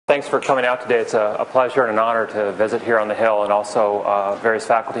Thanks for coming out today. It's a pleasure and an honor to visit here on the Hill, and also various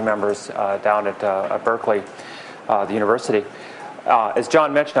faculty members down at Berkeley, the university. As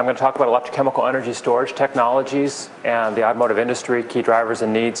John mentioned, I'm going to talk about electrochemical energy storage technologies and the automotive industry, key drivers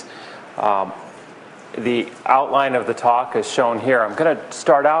and needs. The outline of the talk is shown here. I'm going to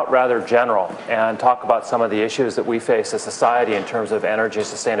start out rather general and talk about some of the issues that we face as society in terms of energy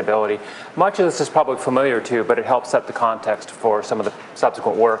sustainability. Much of this is probably familiar to you, but it helps set the context for some of the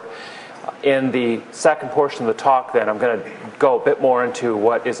subsequent work. In the second portion of the talk, then, I'm going to go a bit more into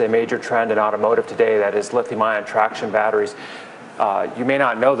what is a major trend in automotive today, that is lithium-ion traction batteries. You may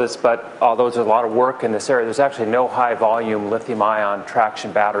not know this, but although there's a lot of work in this area, there's actually no high-volume lithium-ion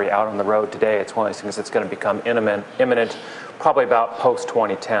traction battery out on the road today. It's one of those things that's going to become imminent probably about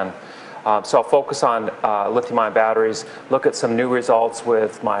post-2010. So I'll focus on lithium-ion batteries, look at some new results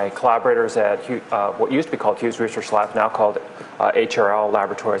with my collaborators at what used to be called Hughes Research Lab, now called HRL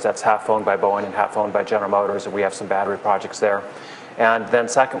Laboratories. That's half owned by Boeing and half owned by General Motors, and we have some battery projects there. And then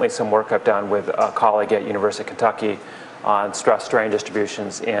secondly, some work I've done with a colleague at University of Kentucky on stress-strain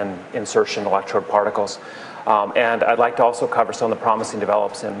distributions in insertion electrode particles. And I'd like to also cover some of the promising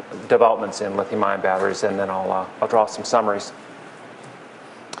developments in lithium-ion batteries, and then I'll draw some summaries.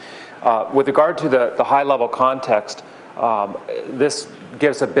 With regard to the high-level context, this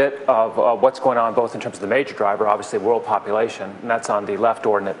gives a bit of what's going on both in terms of the major driver, obviously world population, and that's on the left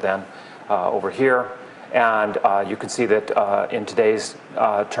ordinate then over here. And you can see that in today's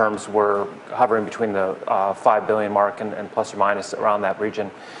terms, we're hovering between the 5 billion mark and plus or minus around that region.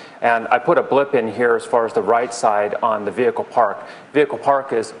 And I put a blip in here as far as the right side on the vehicle park. Vehicle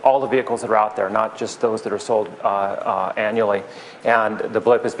park is all the vehicles that are out there, not just those that are sold annually. And the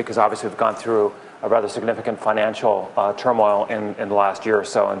blip is because obviously we've gone through a rather significant financial turmoil in the last year or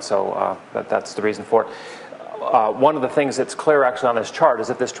so, and so that's the reason for it. One of the things that's clear actually on this chart is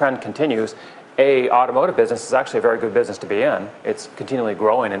that this trend continues. Automotive business is actually a very good business to be in. It's continually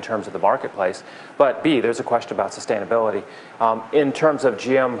growing in terms of the marketplace. But B, there's a question about sustainability. In terms of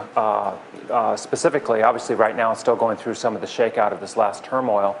GM specifically, obviously right now it's still going through some of the shakeout of this last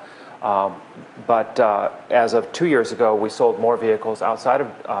turmoil. But as of 2 years ago, we sold more vehicles outside of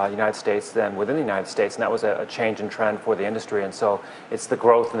the United States than within the United States, and that was a change in trend for the industry. And so it's the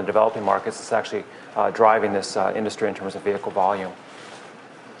growth in the developing markets that's actually driving this industry in terms of vehicle volume.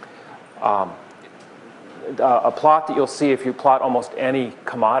 A plot that you'll see if you plot almost any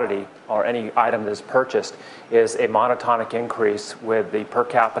commodity or any item that is purchased is a monotonic increase with the per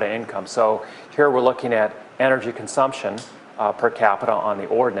capita income. So here we're looking at energy consumption per capita on the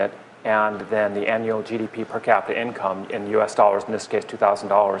ordinate, and then the annual GDP per capita income in US dollars, in this case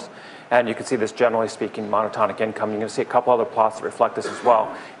 $2,000. And you can see this, generally speaking, monotonic income. You're going to see a couple other plots that reflect this as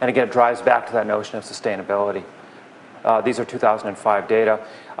well. And again, it drives back to that notion of sustainability. These are 2005 data.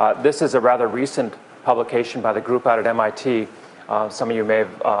 This is a rather recent publication by the group out at MIT. Some of you may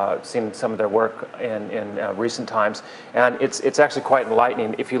have seen some of their work in recent times. And it's actually quite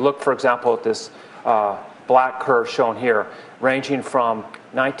enlightening. If you look, for example, at this black curve shown here, ranging from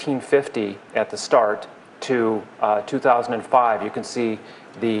 1950 at the start to 2005, you can see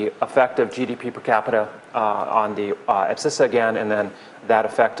the effect of GDP per capita on the abscissa again, and then that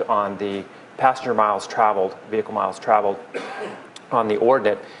effect on the passenger miles traveled, vehicle miles traveled on the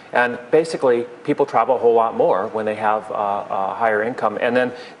ordinate. And basically, people travel a whole lot more when they have a higher income. And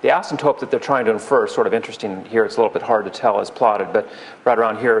then the asymptote that they're trying to infer is sort of interesting here. It's a little bit hard to tell as plotted, but right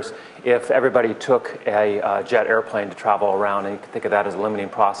around here is if everybody took a jet airplane to travel around, and you can think of that as a limiting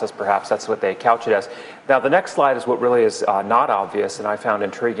process, perhaps that's what they couch it as. Now, the next slide is what really is not obvious, and I found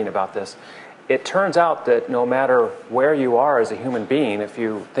intriguing about this. It turns out that no matter where you are as a human being, if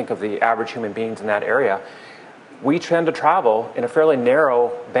you think of the average human beings in that area, we tend to travel in a fairly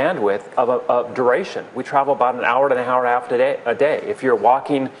narrow bandwidth of duration. We travel about an hour to an hour and a half a day. If you're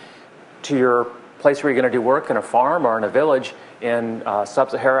walking to your place where you're going to do work in a farm or in a village in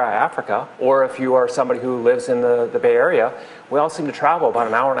sub-Saharan Africa, or if you are somebody who lives in the Bay Area, we all seem to travel about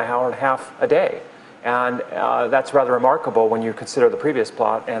an hour and a half a day. And that's rather remarkable when you consider the previous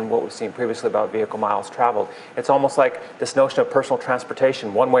plot and what we've seen previously about vehicle miles traveled. It's almost like this notion of personal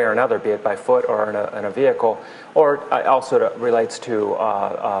transportation, one way or another, be it by foot or in a vehicle, or also relates to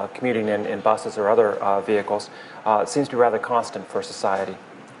commuting in buses or other vehicles. It seems to be rather constant for society,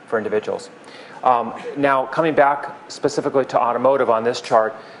 for individuals. Now, coming back specifically to automotive on this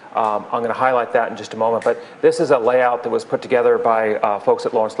chart, I'm going to highlight that in just a moment, but this is a layout that was put together by folks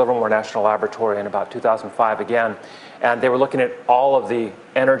at Lawrence Livermore National Laboratory in about 2005 again, and they were looking at all of the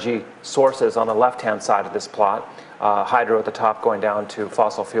energy sources on the left-hand side of this plot, hydro at the top going down to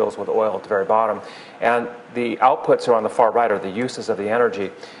fossil fuels with oil at the very bottom. And the outputs are on the far right, or the uses of the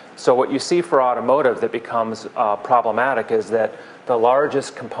energy. So what you see for automotive that becomes problematic is that the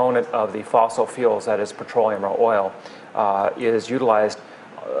largest component of the fossil fuels, that is petroleum or oil, is utilized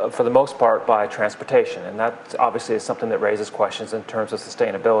for the most part by transportation. And that obviously is something that raises questions in terms of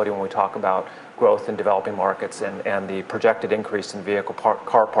sustainability when we talk about growth in developing markets and the projected increase in vehicle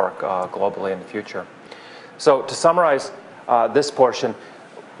car park globally in the future. So to summarize this portion,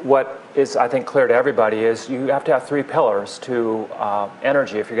 what is, I think, clear to everybody is you have to have three pillars to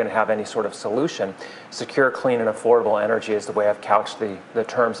energy if you're going to have any sort of solution. Secure, clean, and affordable energy is the way I've couched the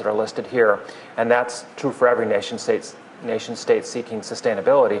terms that are listed here. And that's true for every nation state seeking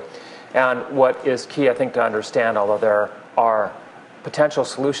sustainability. And what is key, I think, to understand, although there are potential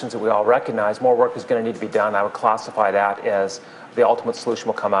solutions that we all recognize, more work is going to need to be done. I would classify that as the ultimate solution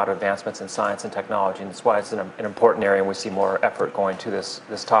will come out of advancements in science and technology, and that's why it's an important area, and we see more effort going to this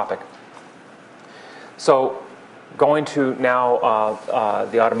topic. So going to now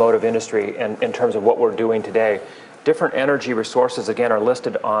the automotive industry and in terms of what we're doing today, different energy resources, again, are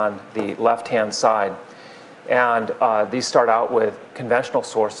listed on the left-hand side. And these start out with conventional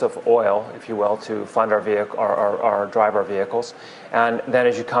source of oil, if you will, to fund our vehicle, or drive our vehicles. And then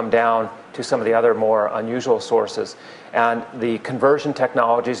as you come down to some of the other more unusual sources, and the conversion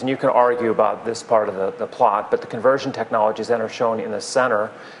technologies, and you can argue about this part of the plot, but the conversion technologies then are shown in the center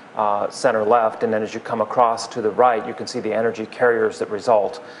left, and then as you come across to the right, you can see the energy carriers that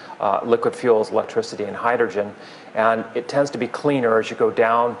result, liquid fuels, electricity, and hydrogen. And it tends to be cleaner as you go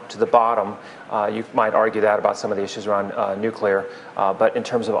down to the bottom. You might argue that about some of the issues around nuclear, but in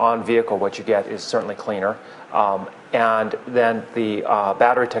terms of on-vehicle, what you get is certainly cleaner. And then the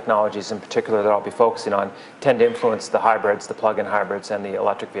battery technologies in particular that I'll be focusing on tend to influence the hybrids, the plug-in hybrids, and the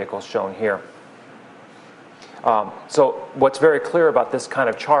electric vehicles shown here. So what's very clear about this kind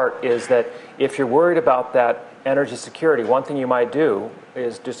of chart is that if you're worried about that energy security, one thing you might do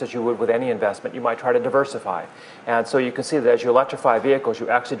is, just as you would with any investment, you might try to diversify. And so you can see that as you electrify vehicles, you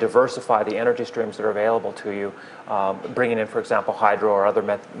actually diversify the energy streams that are available to you, bringing in, for example, hydro or other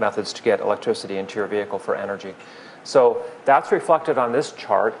methods to get electricity into your vehicle for energy. So that's reflected on this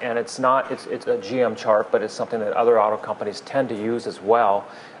chart, and it's a GM chart, but it's something that other auto companies tend to use as well.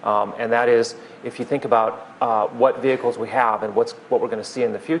 And that is, if you think about what vehicles we have and what we're going to see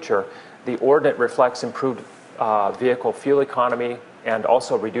in the future, the ordinate reflects improved vehicle fuel economy and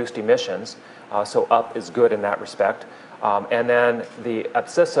also reduced emissions. So up is good in that respect. And then the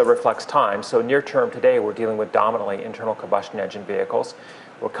abscissa reflects time. So near term today, we're dealing with dominantly internal combustion engine vehicles.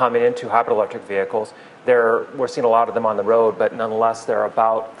 We're coming into hybrid electric vehicles. We're seeing a lot of them on the road, but nonetheless, they're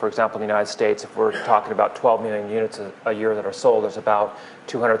about, for example, in the United States, if we're talking about 12 million units a year that are sold, there's about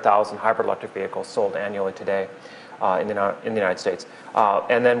 200,000 hybrid electric vehicles sold annually today in the United States.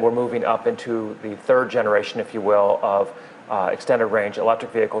 And then we're moving up into the third generation, if you will, of extended range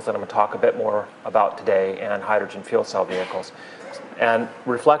electric vehicles that I'm going to talk a bit more about today, and hydrogen fuel cell vehicles. And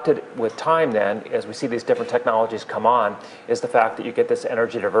reflected with time then, as we see these different technologies come on, is the fact that you get this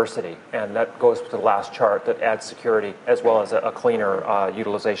energy diversity. And that goes to the last chart, that adds security as well as a cleaner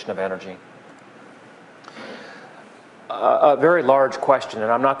utilization of energy. A very large question,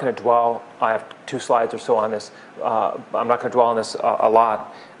 and I'm not going to dwell, I have 2 slides or so on this, I'm not going to dwell on this a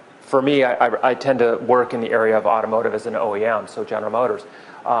lot. For me, I tend to work in the area of automotive as an OEM, so General Motors.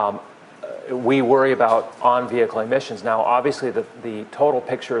 We worry about on-vehicle emissions. Now, obviously, the total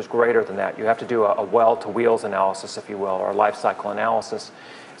picture is greater than that. You have to do a well-to-wheels analysis, if you will, or a life cycle analysis.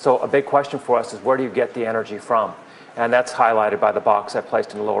 So a big question for us is, where do you get the energy from? And that's highlighted by the box I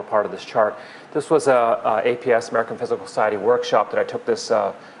placed in the lower part of this chart. This was a APS, American Physical Society workshop that I took this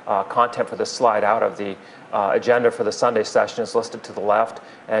content for this slide out of. The agenda for the Sunday session is listed to the left,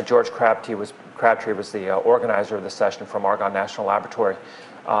 and George Crabtree was the organizer of the session from Argonne National Laboratory.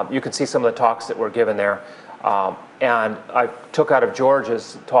 You can see some of the talks that were given there. And I took out of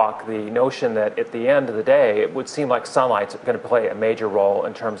George's talk the notion that at the end of the day, it would seem like sunlight's going to play a major role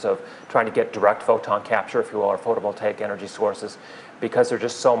in terms of trying to get direct photon capture, if you will, or photovoltaic energy sources, because there's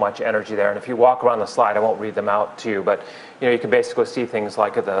just so much energy there. And if you walk around the slide, I won't read them out to you, but you can basically see things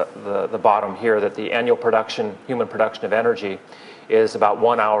like at the bottom here, that the annual human production of energy is about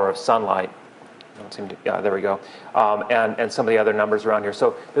 1 hour of sunlight. Yeah, there we go. And some of the other numbers around here.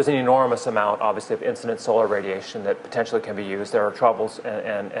 So there's an enormous amount, obviously, of incident solar radiation that potentially can be used. There are troubles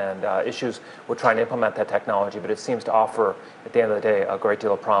and issues with trying to implement that technology, but it seems to offer, at the end of the day, a great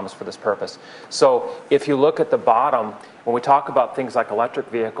deal of promise for this purpose. So if you look at the bottom, when we talk about things like electric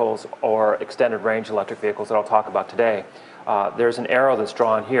vehicles or extended range electric vehicles that I'll talk about today, there's an arrow that's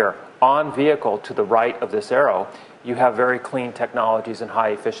drawn here. On vehicle, to the right of this arrow, you have very clean technologies and high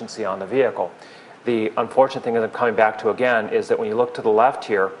efficiency on the vehicle. The unfortunate thing that I'm coming back to again is that when you look to the left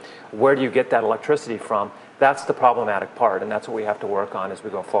here, where do you get that electricity from? That's the problematic part, and that's what we have to work on as we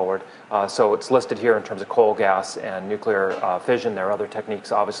go forward. So it's listed here in terms of coal, gas, and nuclear fission. There are other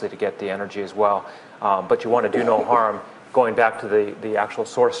techniques, obviously, to get the energy as well. But you want to do no harm going back to the actual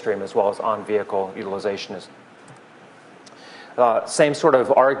source stream as well as on-vehicle utilization. Same sort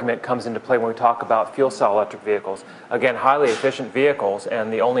of argument comes into play when we talk about fuel cell electric vehicles. Again, highly efficient vehicles,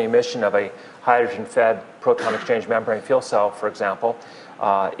 and the only emission of a hydrogen-fed proton exchange membrane fuel cell, for example,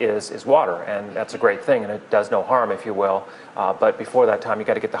 is water, and that's a great thing, and it does no harm, if you will. But before that time, you've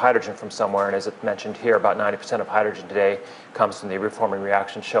got to get the hydrogen from somewhere, and as it mentioned here, about 90% of hydrogen today comes from the reforming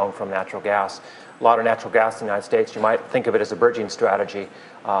reaction shown from natural gas. A lot of natural gas in the United States, you might think of it as a bridging strategy.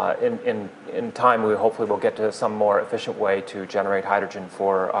 In time, we hopefully will get to some more efficient way to generate hydrogen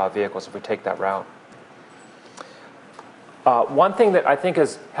for vehicles if we take that route. One thing that I think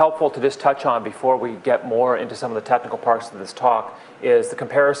is helpful to just touch on before we get more into some of the technical parts of this talk is the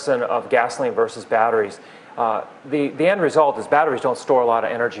comparison of gasoline versus batteries. The end result is batteries don't store a lot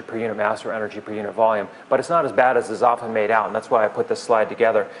of energy per unit mass or energy per unit volume, but it's not as bad as is often made out, and that's why I put this slide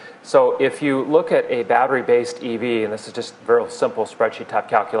together. So if you look at a battery-based EV, and this is just very simple spreadsheet type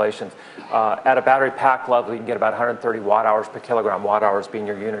calculations, at a battery pack level you can get about 130 watt-hours per kilogram, watt-hours being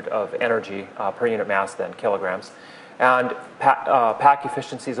your unit of energy per unit mass, then kilograms. And pack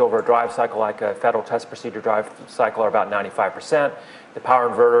efficiencies over a drive cycle, like a federal test procedure drive cycle, are about 95%. The power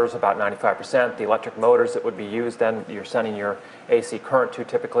inverters, about 95%. The electric motors that would be used, then you're sending your AC current to,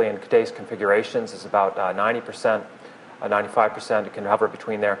 typically in today's configurations, is about 90%, 95%. It can hover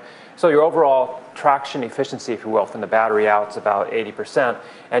between there. So your overall traction efficiency, if you will, from the battery out is about 80%.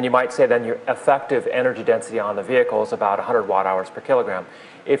 And you might say then your effective energy density on the vehicle is about 100 watt-hours per kilogram.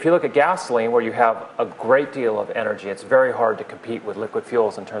 If you look at gasoline, where you have a great deal of energy, it's very hard to compete with liquid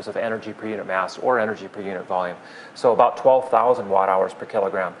fuels in terms of energy per unit mass or energy per unit volume. So about 12,000 watt-hours per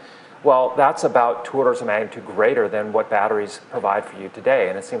kilogram. Well, that's about 2 orders of magnitude greater than what batteries provide for you today.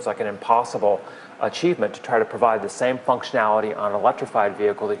 And it seems like an impossible achievement to try to provide the same functionality on an electrified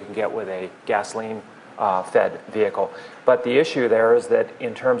vehicle that you can get with a gasoline fed vehicle. But the issue there is that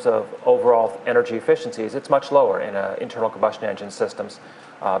in terms of overall energy efficiencies, it's much lower in internal combustion engine systems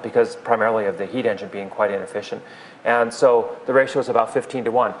because primarily of the heat engine being quite inefficient. And so the ratio is about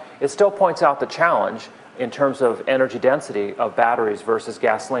 15-1. It still points out the challenge in terms of energy density of batteries versus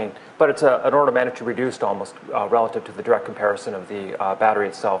gasoline, but it's an order of magnitude reduced almost relative to the direct comparison of the battery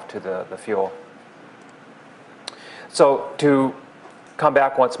itself to the fuel. So to come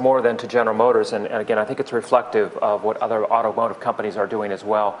back once more then to General Motors, and again, I think it's reflective of what other automotive companies are doing as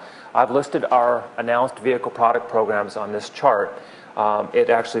well. I've listed our announced vehicle product programs on this chart. It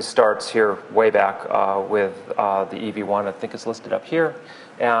actually starts here way back with the EV1. I think it's listed up here.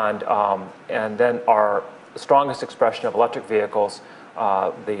 And then our strongest expression of electric vehicles,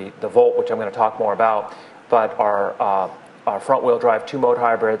 the Volt, which I'm going to talk more about, but our front-wheel drive two-mode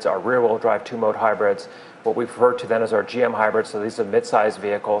hybrids, our rear-wheel drive two-mode hybrids, what we refer to then as our GM hybrids. So these are mid-sized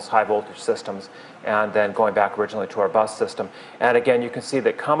vehicles, high-voltage systems, and then going back originally to our bus system. And again, you can see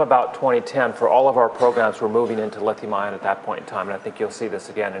that come about 2010, for all of our programs, we're moving into lithium-ion at that point in time, and I think you'll see this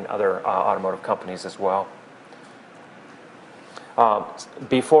again in other automotive companies as well.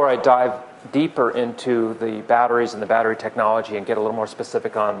 Before I dive deeper into the batteries and the battery technology and get a little more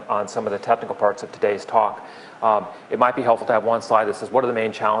specific on some of the technical parts of today's talk, it might be helpful to have one slide that says what are the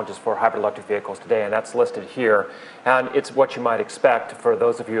main challenges for hybrid electric vehicles today, and that's listed here. And it's what you might expect for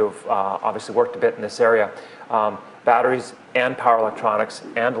those of you who've obviously worked a bit in this area. Batteries and power electronics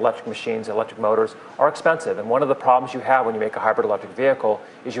and electric machines, electric motors are expensive. And one of the problems you have when you make a hybrid electric vehicle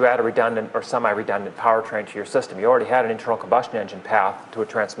is you add a redundant or semi-redundant powertrain to your system. You already had an internal combustion engine path to a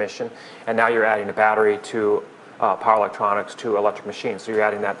transmission, and now you're adding a battery to power electronics to electric machines. So you're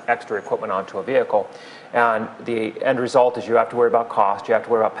adding that extra equipment onto a vehicle. And the end result is you have to worry about cost, you have to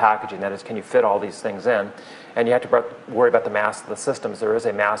worry about packaging, that is, can you fit all these things in? And you have to worry about the mass of the systems. There is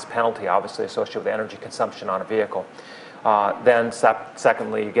a mass penalty, obviously, associated with energy consumption on a vehicle. Then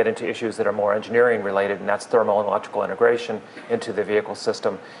secondly, you get into issues that are more engineering related, and that's thermal and electrical integration into the vehicle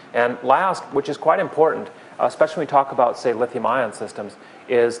system. And last, which is quite important, especially when we talk about, say, lithium-ion systems,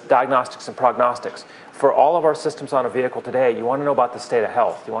 is diagnostics and prognostics. For all of our systems on a vehicle today, you want to know about the state of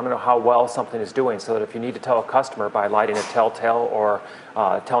health. You want to know how well something is doing, so that if you need to tell a customer by lighting a telltale or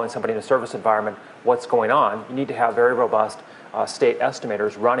telling somebody in a service environment what's going on, you need to have very robust state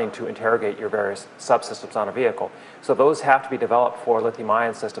estimators running to interrogate your various subsystems on a vehicle. So those have to be developed for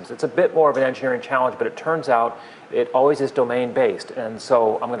lithium-ion systems. It's a bit more of an engineering challenge, but it turns out it always is domain-based. And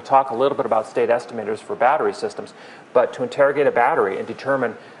so I'm going to talk a little bit about state estimators for battery systems. But to interrogate a battery and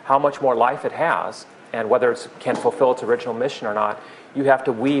determine how much more life it has and whether it can fulfill its original mission or not, you have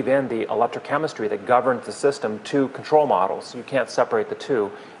to weave in the electrochemistry that governs the system to control models. You can't separate the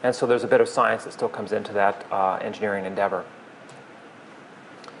two. And so there's a bit of science that still comes into that engineering endeavor.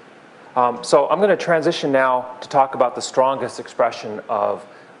 So I'm going to transition now to talk about the strongest expression of,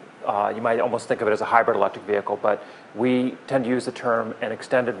 you might almost think of it as a hybrid electric vehicle, but we tend to use the term an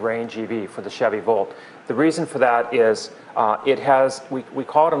extended range EV for the Chevy Volt. The reason for that is it has, we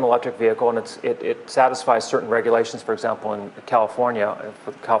call it an electric vehicle, and it satisfies certain regulations. For example, in California,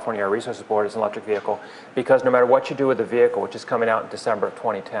 for the California Air Resources Board is an electric vehicle, because no matter what you do with the vehicle, which is coming out in December of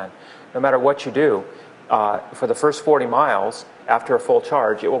 2010, no matter what you do, for the first 40 miles, after a full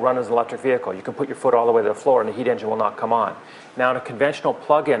charge, it will run as an electric vehicle. You can put your foot all the way to the floor and the heat engine will not come on. Now, in a conventional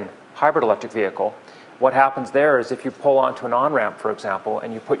plug-in hybrid electric vehicle, what happens there is if you pull onto an on-ramp, for example,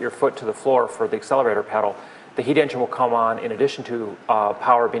 and you put your foot to the floor for the accelerator pedal, the heat engine will come on in addition to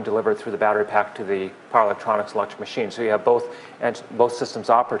power being delivered through the battery pack to the power electronics electric machine. So you have both systems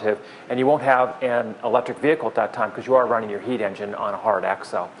operative, and you won't have an electric vehicle at that time because you are running your heat engine on a hard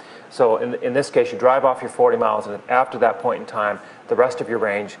axle. So in this case, you drive off your 40 miles, and after that point in time, the rest of your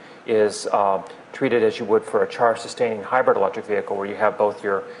range is treated as you would for a charge-sustaining hybrid electric vehicle, where you have both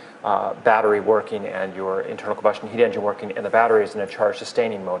your battery working and your internal combustion heat engine working, and the battery is in a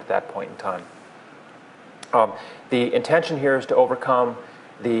charge-sustaining mode at that point in time. The intention here is to overcome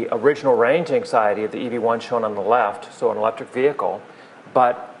the original range anxiety of the EV1 shown on the left, so an electric vehicle,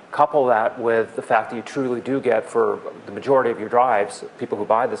 but couple that with the fact that you truly do get, for the majority of your drives, people who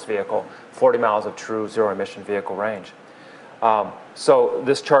buy this vehicle, 40 miles of true zero-emission vehicle range. So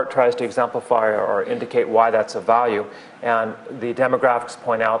this chart tries to exemplify or indicate why that's of value, and the demographics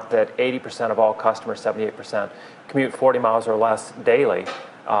point out that 80% of all customers, 78%, commute 40 miles or less daily.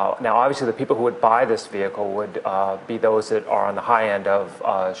 Now, obviously, the people who would buy this vehicle would be those that are on the high end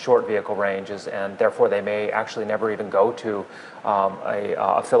of short vehicle ranges, and therefore they may actually never even go to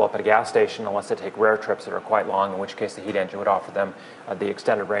a fill-up at a gas station unless they take rare trips that are quite long, in which case the heat engine would offer them the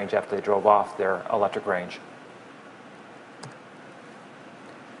extended range after they drove off their electric range.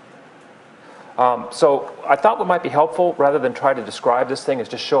 So I thought what might be helpful, rather than try to describe this thing, is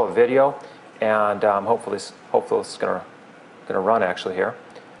just show a video, and hopefully this is going to run actually here.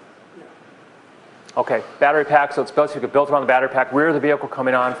 Okay, battery pack, so it's basically built around the battery pack, rear of the vehicle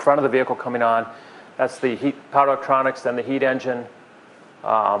coming on, front of the vehicle coming on. That's the power electronics, then the heat engine.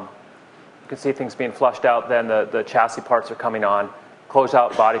 You can see things being flushed out, then the chassis parts are coming on.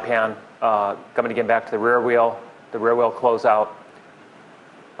 Close-out body pan, coming again back to the rear wheel close-out.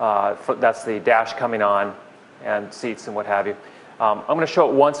 That's the dash coming on, and seats and what have you. I'm going to show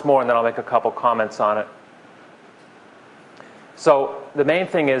it once more, and then I'll make a couple comments on it. So the main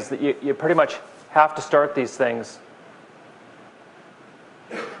thing is that you pretty much have to start these things.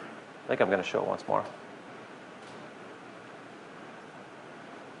 I think I'm going to show it once more.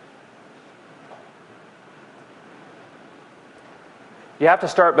 You have to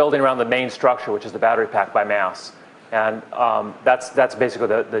start building around the main structure, which is the battery pack, by mass. And that's basically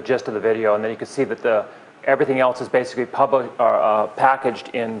the gist of the video. And then you can see that everything else is basically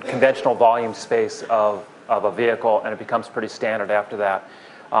packaged in conventional volume space of a vehicle, and it becomes pretty standard after that.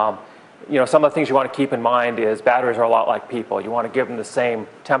 Some of the things you want to keep in mind is batteries are a lot like people. You want to give them the same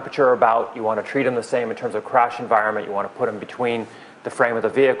temperature about. You want to treat them the same in terms of crash environment. You want to put them between the frame of the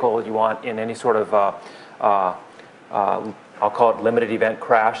vehicle. You want, in any sort of, I'll call it limited event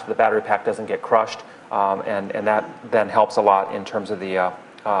crash, the battery pack doesn't get crushed. And that then helps a lot in terms of the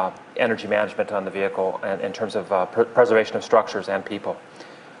energy management on the vehicle, and in terms of preservation of structures and people.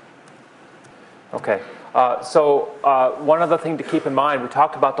 Okay, so one other thing to keep in mind, we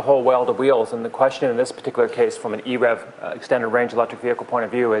talked about the whole welded wheels, and the question in this particular case from an EREV, extended range electric vehicle point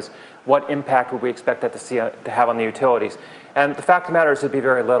of view, is what impact would we expect that to have on the utilities? And the fact of the matter is it'd be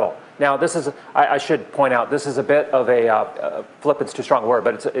very little. Now, this is, I should point out, this is a bit of a, flippant's too strong a word,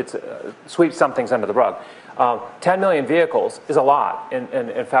 but it's sweeps some things under the rug. 10 million vehicles is a lot.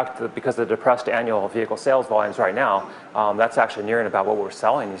 In fact, because of the depressed annual vehicle sales volumes right now, that's actually nearing about what we're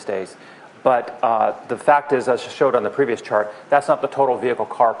selling these days. But the fact is, as I showed on the previous chart, that's not the total vehicle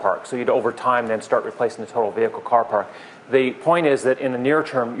car park. So you'd over time then start replacing the total vehicle car park. The point is that in the near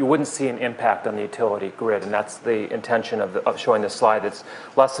term, you wouldn't see an impact on the utility grid, and that's the intention of showing this slide. It's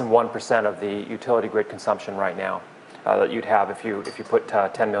less than 1% of the utility grid consumption right now that you'd have if you put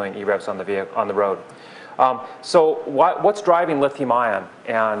 10 million EREVs on the road. So what's driving lithium ion?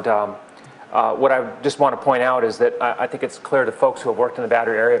 And what I just want to point out is that I think it's clear to folks who have worked in the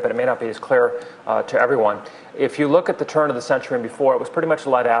battery area, but it may not be as clear to everyone. If you look at the turn of the century and before, it was pretty much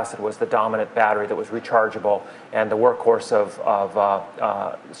lead acid was the dominant battery that was rechargeable and the workhorse of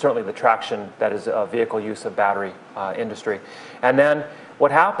certainly the traction, that is, vehicle use of battery industry. And then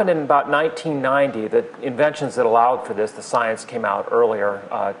what happened in about 1990, the inventions that allowed for this, the science came out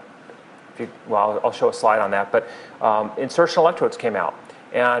earlier. Well, I'll show a slide on that, but insertion electrodes came out.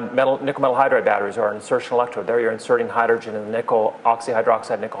 And nickel metal hydride batteries are an insertion electrode. There you're inserting hydrogen in the nickel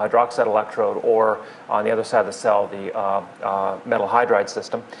oxyhydroxide, nickel hydroxide electrode, or on the other side of the cell, the metal hydride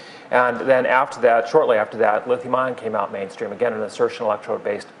system. And then after that, shortly after that, lithium ion came out mainstream, again an insertion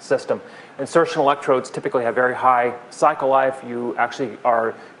electrode-based system. Insertion electrodes typically have very high cycle life. You actually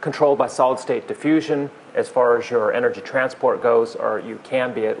are controlled by solid-state diffusion as far as your energy transport goes, or you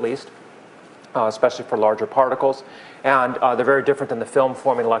can be at least. Especially for larger particles, and they're very different than the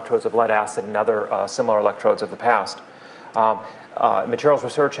film-forming electrodes of lead acid and other similar electrodes of the past. Materials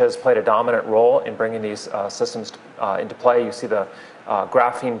research has played a dominant role in bringing these systems into play. You see the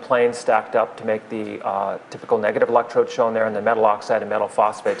graphene planes stacked up to make the typical negative electrodes shown there, and the metal oxide and metal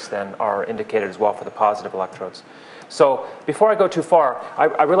phosphates then are indicated as well for the positive electrodes. So before I go too far,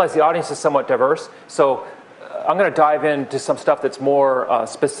 I realize the audience is somewhat diverse, so I'm going to dive into some stuff that's more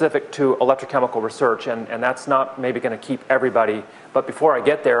specific to electrochemical research, and that's not maybe going to keep everybody. But before I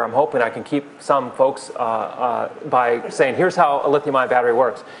get there, I'm hoping I can keep some folks by saying, here's how a lithium-ion battery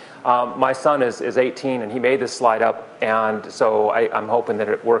works. My son is 18, and he made this slide up, and so I'm hoping that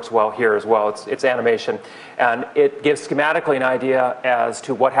it works well here as well. It's animation, and it gives schematically an idea as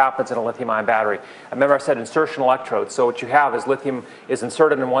to what happens in a lithium-ion battery. Remember I said insertion electrodes, so what you have is lithium is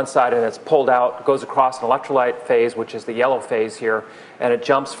inserted in one side and it's pulled out, goes across an electrolyte phase, which is the yellow phase here, and it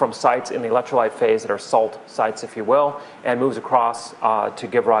jumps from sites in the electrolyte phase that are salt sites, if you will, and moves across to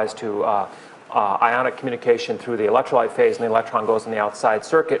give rise to ionic communication through the electrolyte phase, and the electron goes in the outside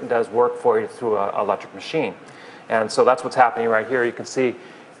circuit and does work for you through an electric machine. And so that's what's happening right here. You can see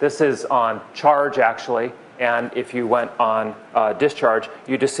this is on charge, actually, and if you went on discharge,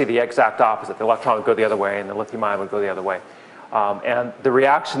 you just see the exact opposite. The electron would go the other way, and the lithium ion would go the other way. And the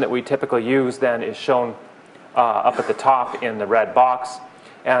reaction that we typically use then is shown up at the top in the red box.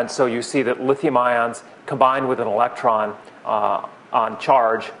 And so you see that lithium ions combine with an electron on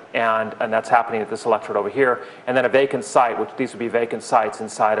charge, and that's happening at this electrode over here, and then a vacant site, which these would be vacant sites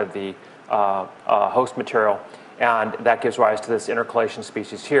inside of the host material, and that gives rise to this intercalation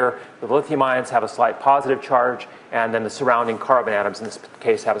species here. The lithium ions have a slight positive charge, and then the surrounding carbon atoms in this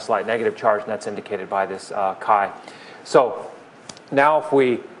case have a slight negative charge, and that's indicated by this chi. So now if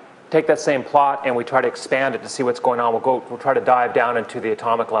we take that same plot and we try to expand it to see what's going on, we'll try to dive down into the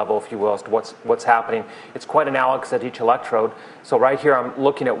atomic level, if you will, as to what's happening. It's quite analogous at each electrode. So right here I'm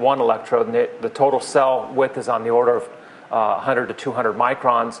looking at one electrode, and the total cell width is on the order of 100 to 200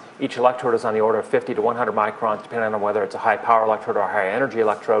 microns. Each electrode is on the order of 50 to 100 microns, depending on whether it's a high power electrode or a high energy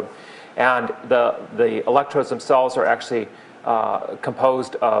electrode. And the electrodes themselves are actually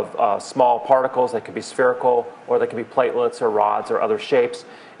composed of small particles. They could be spherical, or they could be platelets or rods or other shapes.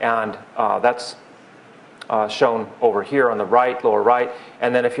 And that's shown over here on the right, lower right.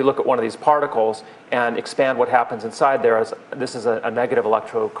 And then if you look at one of these particles and expand what happens inside there, this is a negative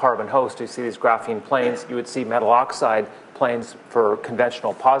electrode carbon host. You see these graphene planes. You would see metal oxide planes for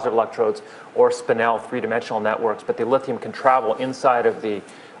conventional positive electrodes, or spinel three-dimensional networks. But the lithium can travel inside of the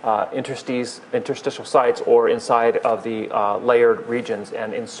interstitial sites or inside of the layered regions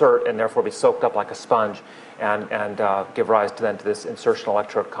and insert, and therefore be soaked up like a sponge, and give rise to this insertion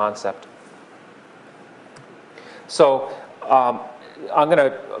electrode concept. So I'm going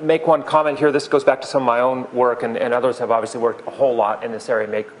to make one comment here. This goes back to some of my own work, and others have obviously worked a whole lot in this area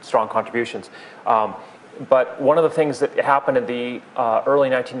and make strong contributions. But one of the things that happened in the early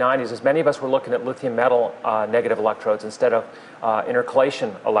 1990s is many of us were looking at lithium metal negative electrodes instead of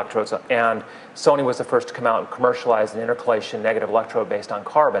intercalation electrodes. And Sony was the first to come out and commercialize an intercalation negative electrode based on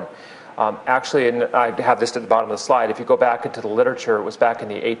carbon. Actually, and I have this at the bottom of the slide, if you go back into the literature, it was back in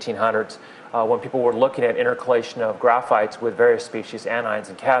the 1800s when people were looking at intercalation of graphites with various species, anions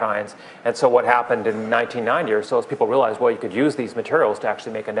and cations. And so what happened in 1990 or so is people realized, well, you could use these materials to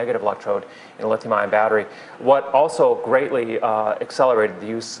actually make a negative electrode in a lithium-ion battery. What also greatly accelerated the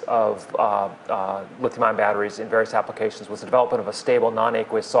use of lithium-ion batteries in various applications was the development of a stable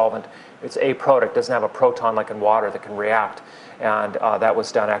non-aqueous solvent. It's a product, doesn't have a proton like in water that can react. And that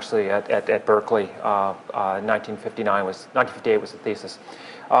was done actually at Berkeley. 1958 was the thesis.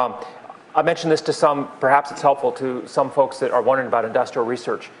 I mentioned this to some, perhaps it's helpful to some folks that are wondering about industrial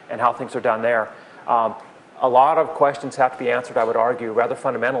research and how things are done there. a lot of questions have to be answered, I would argue, rather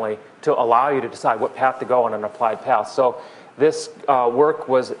fundamentally to allow you to decide what path to go on an applied path. So this work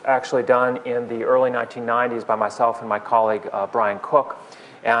was actually done in the early 1990s by myself and my colleague Brian Cook.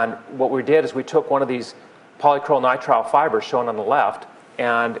 And what we did is we took one of these polyacrylonitrile fibers shown on the left,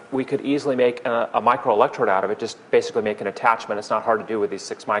 and we could easily make a microelectrode out of it, just basically make an attachment. It's not hard to do with these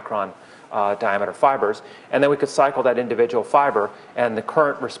 6-micron diameter fibers. And then we could cycle that individual fiber, and the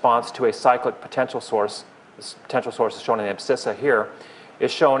current response to a cyclic potential source, this potential source is shown in the abscissa here,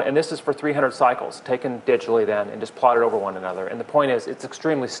 is shown, and this is for 300 cycles, taken digitally then, and just plotted over one another. And the point is, it's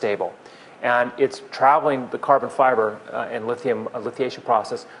extremely stable. And it's traveling the carbon fiber and lithiation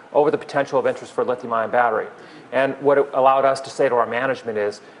process over the potential of interest for a lithium-ion battery. And what it allowed us to say to our management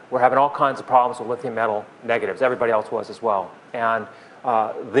is, we're having all kinds of problems with lithium metal negatives. Everybody else was as well. And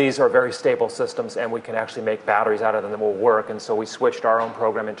these are very stable systems, and we can actually make batteries out of them that will work. And so we switched our own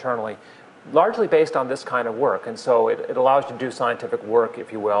program internally, largely based on this kind of work. And so it allows you to do scientific work,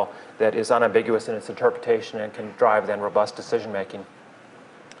 if you will, that is unambiguous in its interpretation and can drive then robust decision making.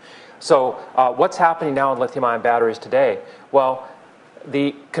 So what's happening now in lithium-ion batteries today? Well,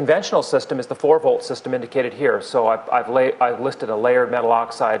 the conventional system is the 4-volt system indicated here. So I've listed a layered metal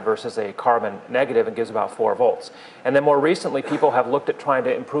oxide versus a carbon negative, and gives about 4 volts. And then more recently, people have looked at trying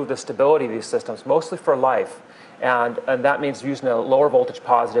to improve the stability of these systems, mostly for life. And that means using a lower voltage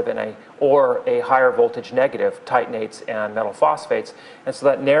positive or a higher voltage negative, titanates and metal phosphates. And so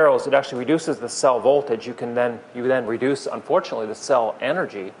that narrows, it actually reduces the cell voltage. You then reduce, unfortunately, the cell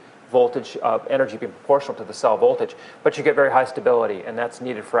energy, voltage of energy being proportional to the cell voltage, but you get very high stability, and that's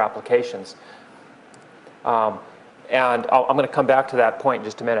needed for applications. And I'm going to come back to that point in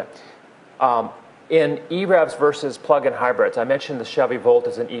just a minute. In EREVs versus plug-in hybrids, I mentioned the Chevy Volt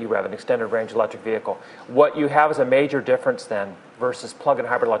as an EREV, an extended range electric vehicle. What you have as a major difference then versus plug-in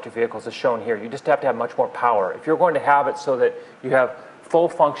hybrid electric vehicles is shown here. You just have to have much more power. If you're going to have it so that you have full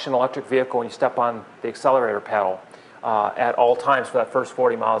function electric vehicle when you step on the accelerator pedal at all times for that first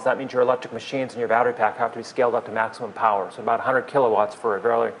 40 miles, that means your electric machines and your battery pack have to be scaled up to maximum power. So about 100 kilowatts for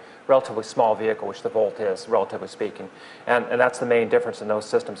a relatively small vehicle, which the Volt is, relatively speaking. And that's the main difference in those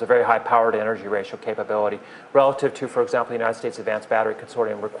systems, a very high power to energy ratio capability relative to, for example, the United States Advanced Battery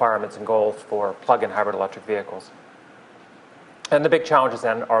Consortium requirements and goals for plug-in hybrid electric vehicles. And the big challenges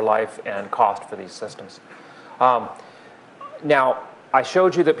then are life and cost for these systems. Now, I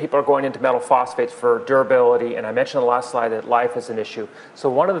showed you that people are going into metal phosphates for durability, and I mentioned on the last slide that life is an issue. So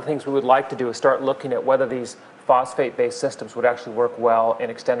one of the things we would like to do is start looking at whether these phosphate-based systems would actually work well in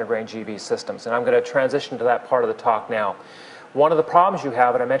extended-range EV systems. And I'm going to transition to that part of the talk now. One of the problems you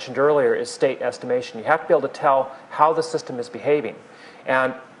have, and I mentioned earlier, is state estimation. You have to be able to tell how the system is behaving.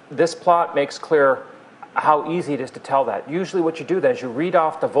 And this plot makes clear how easy it is to tell that. Usually what you do then is you read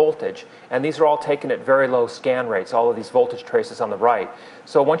off the voltage, and these are all taken at very low scan rates, all of these voltage traces on the right.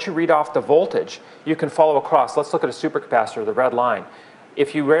 So once you read off the voltage, you can follow across. Let's look at a supercapacitor, the red line.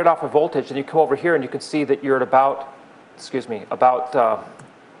 If you read off a voltage, then you come over here and you can see that you're at about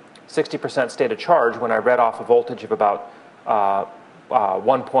 60% state of charge when I read off a voltage of about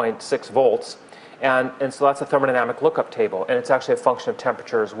 1.6 volts. And so that's a thermodynamic lookup table, and it's actually a function of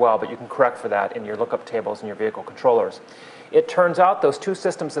temperature as well, but you can correct for that in your lookup tables in your vehicle controllers. It turns out those two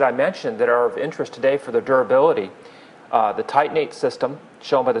systems that I mentioned that are of interest today for their durability, the titanate system,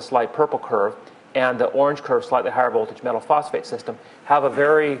 shown by this light purple curve, and the orange curve, slightly higher voltage metal phosphate system, have a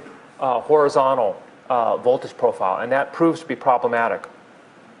very horizontal voltage profile, and that proves to be problematic.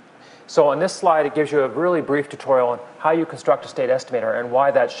 So on this slide, it gives you a really brief tutorial on how you construct a state estimator and why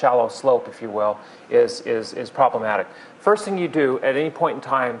that shallow slope, if you will, is problematic. First thing you do at any point in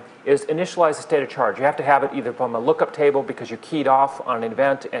time is initialize the state of charge. You have to have it either from a lookup table because you keyed off on an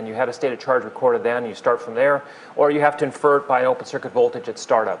event and you had a state of charge recorded then, and you start from there, or you have to infer it by an open circuit voltage at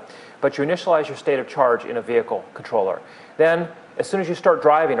startup. But you initialize your state of charge in a vehicle controller. Then, as soon as you start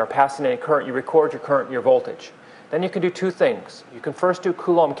driving or passing any current, you record your current and your voltage. Then you can do two things. You can first do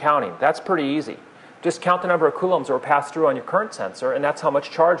Coulomb counting. That's pretty easy. Just count the number of coulombs that were passed through on your current sensor, and that's how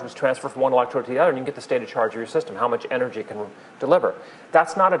much charge was transferred from one electrode to the other, and you can get the state of charge of your system, how much energy it can deliver.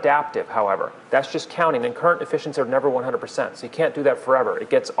 That's not adaptive, however. That's just counting, and current efficiencies are never 100%, so you can't do that forever. It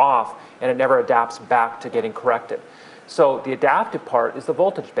gets off, and it never adapts back to getting corrected. So the adaptive part is the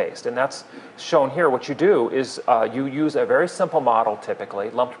voltage-based, and that's shown here. What you do is you use a very simple model, typically,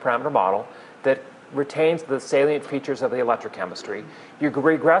 lumped parameter model, that retains the salient features of the electrochemistry. You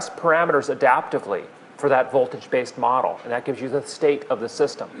regress parameters adaptively for that voltage-based model, and that gives you the state of the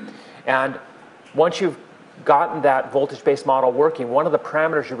system. And once you've gotten that voltage-based model working, one of the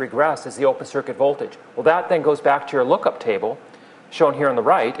parameters you regress is the open circuit voltage. Well, that then goes back to your lookup table, shown here on the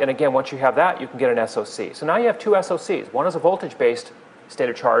right. And again, once you have that, you can get an SOC. So now you have two SOCs. One is a voltage-based state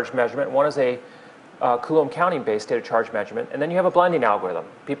of charge measurement. One is a Coulomb counting-based state of charge measurement. And then you have a blending algorithm.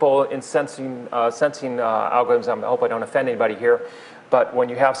 People in sensing algorithms, I hope I don't offend anybody here, but when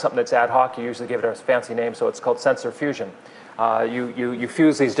you have something that's ad hoc, you usually give it a fancy name, so it's called sensor fusion. You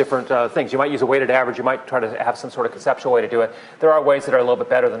fuse these different things. You might use a weighted average. You might try to have some sort of conceptual way to do it. There are ways that are a little bit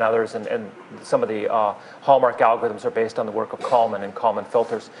better than others, and some of the hallmark algorithms are based on the work of Kalman and Kalman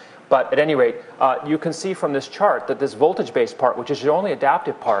filters. But at any rate, you can see from this chart that this voltage-based part, which is your only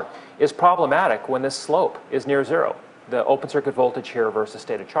adaptive part, is problematic when this slope is near zero, the open circuit voltage here versus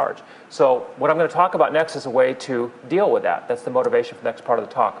state of charge. So what I'm going to talk about next is a way to deal with that. That's the motivation for the next part of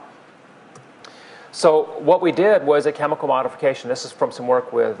the talk. So what we did was a chemical modification. This is from some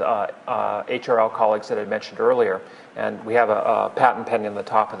work with HRL colleagues that I mentioned earlier. And we have a patent pending on the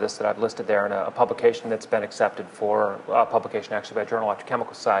top of this that I've listed there, and a publication that's been accepted for publication actually by Journal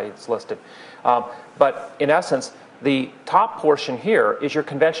Electrochemical Society. It's listed. But in essence, the top portion here is your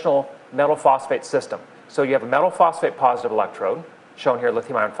conventional metal phosphate system. So you have a metal phosphate positive electrode, shown here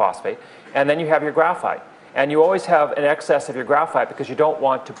lithium iron phosphate, and then you have your graphite. And you always have an excess of your graphite because you don't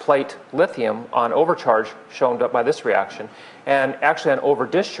want to plate lithium on overcharge, shown by this reaction. And actually on over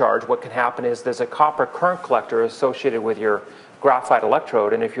discharge, what can happen is there's a copper current collector associated with your graphite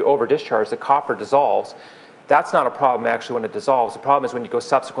electrode, and if you over discharge, the copper dissolves. That's not a problem actually when it dissolves. The problem is when you go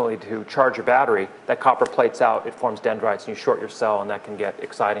subsequently to charge your battery, that copper plates out, it forms dendrites, and you short your cell, and that can get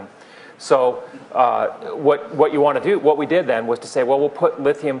exciting. So what you want to do, what we did then was to say, well, we'll put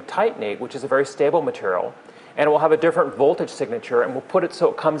lithium titanate, which is a very stable material, and it will have a different voltage signature, and we'll put it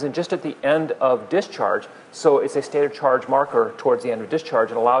so it comes in just at the end of discharge, so it's a state of charge marker towards the end of discharge.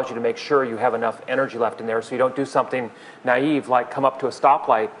 It allows you to make sure you have enough energy left in there so you don't do something naive like come up to a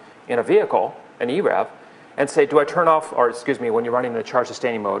stoplight in a vehicle, an EREV, and say, do I turn off, or excuse me, when you're running in the charge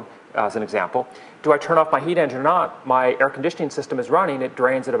sustaining mode, as an example, do I turn off my heat engine or not? My air conditioning system is running, it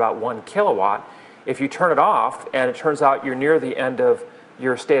drains at about 1 kilowatt. If you turn it off and it turns out you're near the end of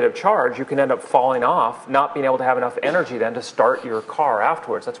your state of charge, you can end up falling off, not being able to have enough energy then to start your car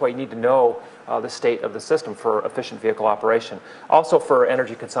afterwards. That's why you need to know the state of the system for efficient vehicle operation. Also for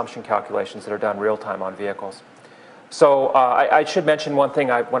energy consumption calculations that are done real time on vehicles. So I should mention one thing.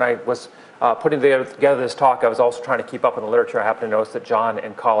 When I was putting together this talk, I was also trying to keep up with the literature. I happened to notice that John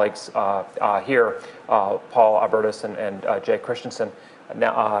and colleagues here, Paul Albertus and Jay Christensen,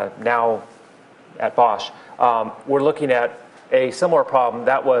 now at Bosch, were looking at a similar problem.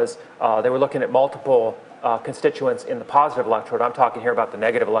 That was they were looking at multiple constituents in the positive electrode. I'm talking here about the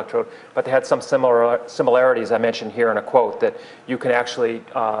negative electrode, but they had some similarities I mentioned here in a quote, that you can actually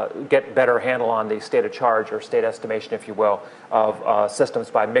get better handle on the state of charge, or state estimation, if you will, of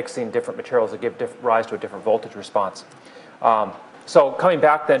systems by mixing different materials that give rise to a different voltage response. So coming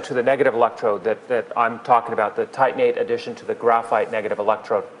back then to the negative electrode that I'm talking about, the titanate addition to the graphite negative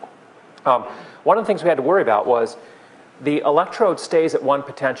electrode. One of the things we had to worry about was the electrode stays at one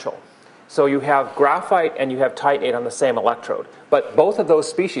potential. So you have graphite and you have titanate on the same electrode, but both of those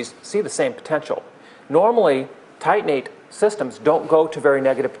species see the same potential. Normally, titanate systems don't go to very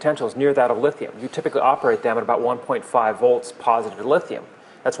negative potentials near that of lithium. You typically operate them at about 1.5 volts positive lithium.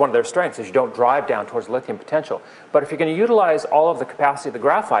 That's one of their strengths, is you don't drive down towards lithium potential. But if you're going to utilize all of the capacity of the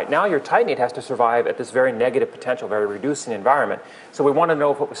graphite, now your titanate has to survive at this very negative potential, very reducing environment. So we want to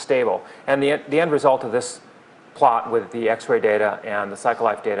know if it was stable. And the end result of this plot with the X-ray data and the cycle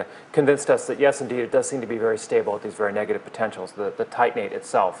life data convinced us that yes, indeed, it does seem to be very stable at these very negative potentials, the titanate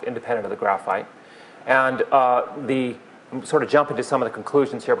itself, independent of the graphite. And I'm sort of jumping to some of the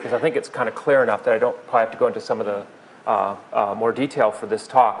conclusions here because I think it's kind of clear enough that I don't probably have to go into some of the more detail for this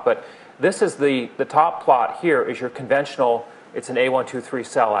talk. But this is the top plot here is your conventional, it's an A123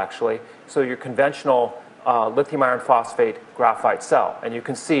 cell actually, so your conventional lithium iron phosphate graphite cell. And you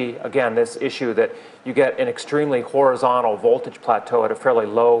can see, again, this issue that you get an extremely horizontal voltage plateau at a fairly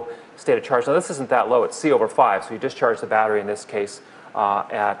low state of charge. Now, this isn't that low. It's C over 5. So you discharge the battery, in this case,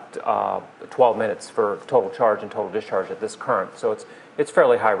 at 12 minutes for total charge and total discharge at this current. So it's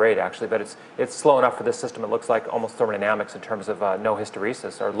fairly high rate, actually, but it's slow enough for this system. It looks like almost thermodynamics in terms of no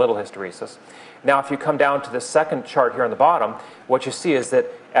hysteresis or little hysteresis. Now, if you come down to the second chart here on the bottom, what you see is that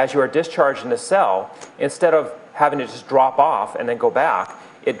as you are discharged in the cell, instead of having to just drop off and then go back,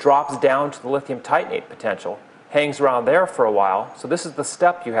 it drops down to the lithium titanate potential, hangs around there for a while. So this is the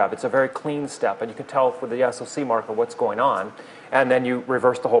step you have. It's a very clean step, and you can tell with the SOC marker what's going on. And then you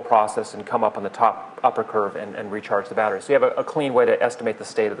reverse the whole process and come up on the top upper curve and recharge the battery. So you have a clean way to estimate the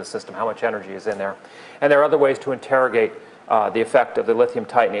state of the system, how much energy is in there. And there are other ways to interrogate the effect of the lithium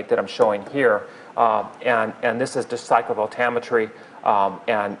titanate that I'm showing here. And this is just cyclovoltammetry,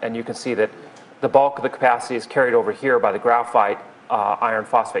 and you can see that the bulk of the capacity is carried over here by the graphite iron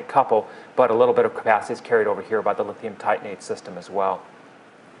phosphate couple, but a little bit of capacity is carried over here by the lithium titanate system as well.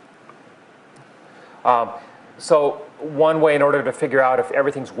 So one way in order to figure out if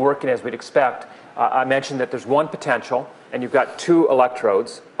everything's working as we'd expect, I mentioned that there's one potential, and you've got two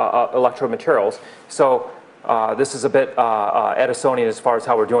electrodes, electrode materials. So this is a bit Edisonian as far as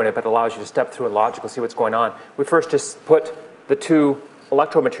how we're doing it, but it allows you to step through it logically, see what's going on. We first just put the two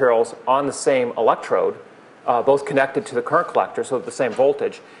electrode materials on the same electrode, both connected to the current collector, so the same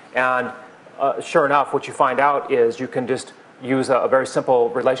voltage. And sure enough, what you find out is you can just use a very simple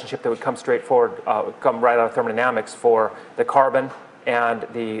relationship that would come straightforward, come right out of thermodynamics for the carbon and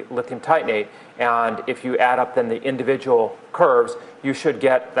the lithium titanate. And if you add up then the individual curves, you should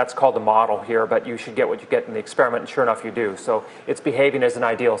get, that's called the model here, but you should get what you get in the experiment, and sure enough you do. So it's behaving as an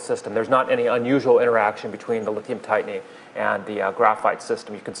ideal system. There's not any unusual interaction between the lithium titanate and the graphite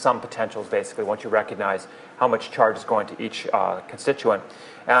system. You can sum potentials basically once you recognize how much charge is going to each constituent.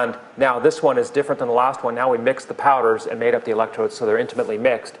 And now this one is different than the last one. Now we mixed the powders and made up the electrodes so they're intimately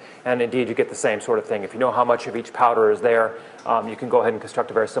mixed. And indeed you get the same sort of thing. If you know how much of each powder is there, you can go ahead and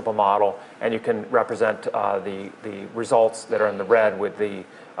construct a very simple model, and you can represent the results that are in the red with the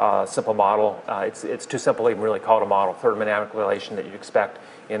simple model. It's too simple to even really call it a model. Thermodynamic relation that you'd expect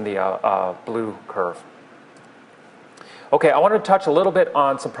in the blue curve. Okay, I wanted to touch a little bit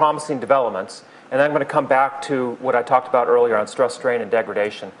on some promising developments, and then I'm going to come back to what I talked about earlier on stress, strain, and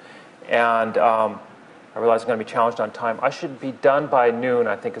degradation. And I realize I'm going to be challenged on time. I should be done by noon,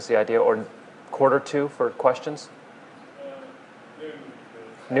 I think is the idea, or quarter to for questions?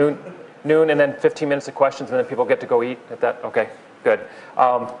 Noon, and then 15 minutes of questions, and then people get to go eat at that? Okay, good.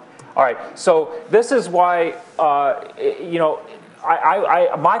 All right, so this is why, you know,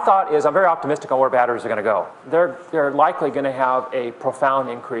 my thought is I'm very optimistic on where batteries are going to go. They're likely going to have a profound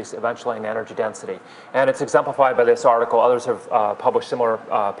increase eventually in energy density. And it's exemplified by this article. Others have published similar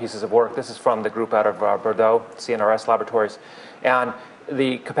pieces of work. This is from the group out of Bordeaux, CNRS Laboratories. And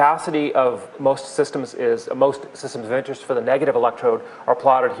the capacity of most systems of interest for the negative electrode are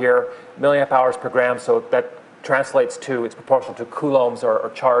plotted here, milliamp hours per gram, so that translates to, it's proportional to coulombs or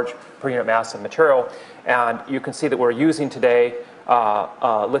charge per unit mass of material. And you can see that we're using today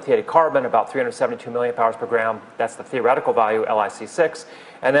lithiated carbon, about 372 milliamp hours per gram. That's the theoretical value, LiC6.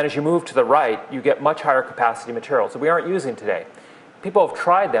 And then as you move to the right, you get much higher capacity materials that we aren't using today. People have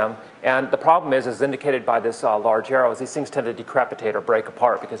tried them, and the problem is, as indicated by this large arrow, is these things tend to decrepitate or break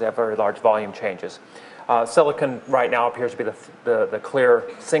apart because they have very large volume changes. Silicon right now appears to be the clear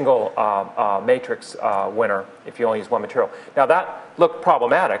single matrix winner if you only use one material. Now that looked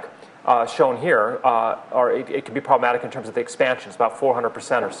problematic, shown here, or it can be problematic in terms of the expansion. It's about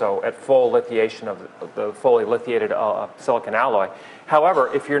 400% or so at full lithiation of the fully lithiated silicon alloy.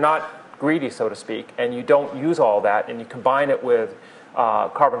 However, if you're not greedy, so to speak, and you don't use all that and you combine it with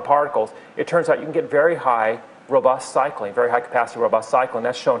carbon particles, it turns out you can get very high robust cycling, very high capacity robust cycling.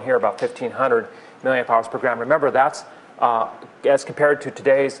 That's shown here, about 1,500 milliamp hours per gram. Remember, that's as compared to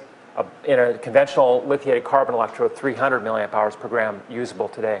today's, in a conventional lithiated carbon electrode, 300 milliamp hours per gram usable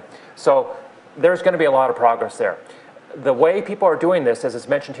today. So there's going to be a lot of progress there. The way people are doing this, as is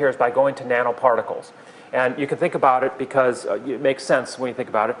mentioned here, is by going to nanoparticles. And you can think about it because it makes sense when you think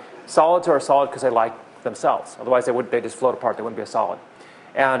about it. Solids are a solid because they like themselves. Otherwise, they just float apart. They wouldn't be a solid.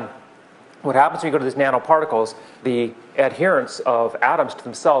 And what happens when you go to these nanoparticles, the adherence of atoms to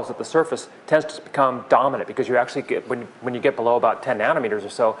themselves at the surface tends to become dominant because you actually get, when you get below about 10 nanometers or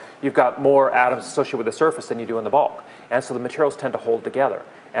so, you've got more atoms associated with the surface than you do in the bulk. And so the materials tend to hold together.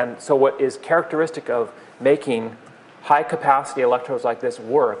 And so what is characteristic of making high-capacity electrodes like this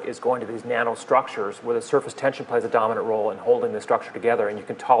work is going to these nanostructures where the surface tension plays a dominant role in holding the structure together, and you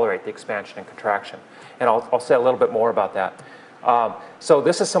can tolerate the expansion and contraction. And I'll say a little bit more about that. So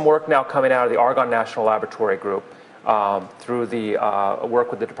this is some work now coming out of the Argonne National Laboratory Group through the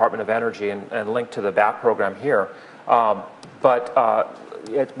work with the Department of Energy and linked to the BAT program here.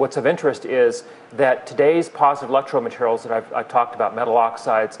 What's of interest is that today's positive electrode materials that I've talked about, metal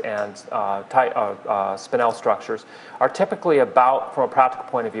oxides and spinel structures, are typically about, from a practical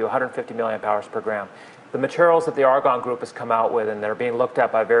point of view, 150 milliamp hours per gram. The materials that the Argonne Group has come out with, and they're being looked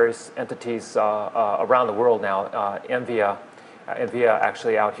at by various entities around the world now, NVIA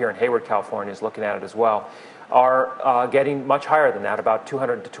actually out here in Hayward, California, is looking at it as well, are getting much higher than that, about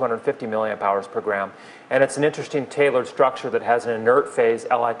 200 to 250 milliamp hours per gram. And it's an interesting tailored structure that has an inert phase,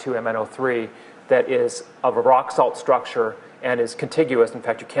 Li2MnO3, that is of a rock salt structure and is contiguous. In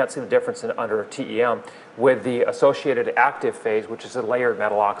fact, you can't see the difference under TEM with the associated active phase, which is a layered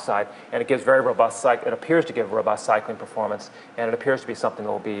metal oxide, and it gives very robust it appears to give robust cycling performance, and it appears to be something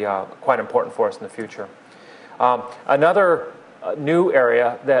that will be quite important for us in the future. Another new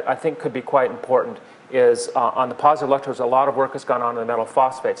area that I think could be quite important is on the positive electrodes. A lot of work has gone on in the metal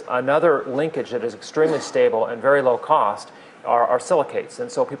phosphates. Another linkage that is extremely stable and very low cost are silicates,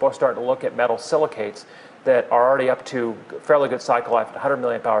 and so people are starting to look at metal silicates that are already up to fairly good cycle life at 100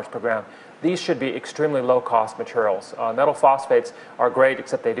 million hours per gram. These should be extremely low-cost materials. Metal phosphates are great,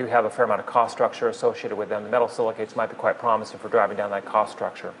 except they do have a fair amount of cost structure associated with them. The metal silicates might be quite promising for driving down that cost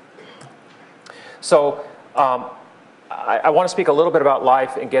structure. So I want to speak a little bit about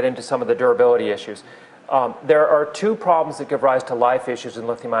life and get into some of the durability issues. There are two problems that give rise to life issues in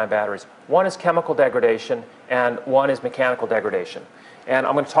lithium-ion batteries. One is chemical degradation, and one is mechanical degradation. And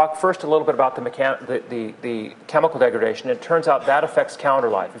I'm going to talk first a little bit about the chemical degradation. It turns out that affects calendar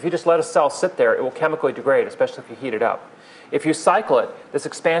life. If you just let a cell sit there, it will chemically degrade, especially if you heat it up. If you cycle it, this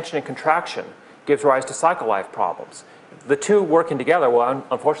expansion and contraction gives rise to cycle life problems. The two working together will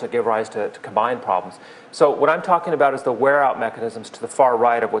unfortunately give rise to combined problems. So what I'm talking about is the wear-out mechanisms to the far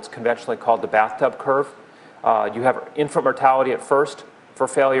right of what's conventionally called the bathtub curve. You have infant mortality at first for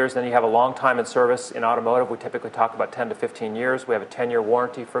failures, then you have a long time in service. In automotive, we typically talk about 10 to 15 years. We have a 10-year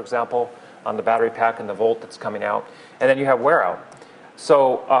warranty, for example, on the battery pack and the volt that's coming out. And then you have wear-out.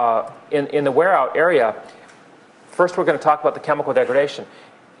 So in the wear-out area, first we're going to talk about the chemical degradation.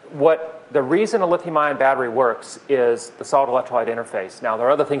 The reason a lithium-ion battery works is the solid electrolyte interface. Now, there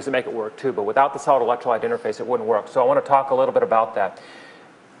are other things that make it work too, but without the solid electrolyte interface, it wouldn't work. So I want to talk a little bit about that.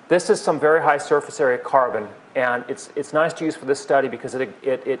 This is some very high surface area carbon, and it's nice to use for this study because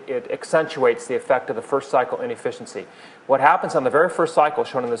it accentuates the effect of the first cycle inefficiency. What happens on the very first cycle,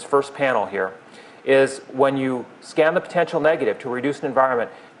 shown in this first panel here, is when you scan the potential negative to reduce an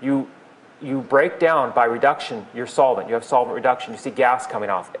environment, you break down by reduction your solvent. You have solvent reduction. You see gas coming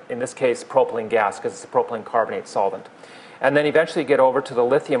off. In this case, propylene gas, because it's a propylene carbonate solvent. And then eventually you get over to the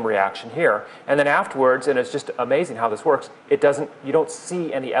lithium reaction here. And then afterwards, and it's just amazing how this works, you don't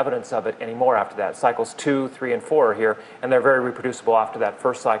see any evidence of it anymore after that. Cycles 2, 3, and 4 are here, and they're very reproducible after that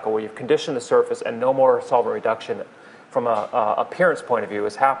first cycle where you've conditioned the surface and no more solvent reduction from an appearance point of view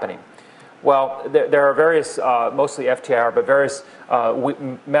is happening. Well, there are various, mostly FTIR, but various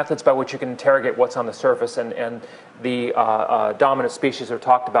methods by which you can interrogate what's on the surface, and the dominant species are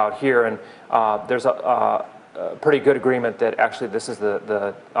talked about here, and there's a pretty good agreement that actually this is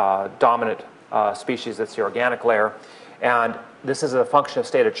the dominant species, that's the organic layer, and this is a function of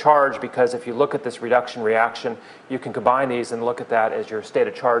state of charge, because if you look at this reduction reaction, you can combine these and look at that as your state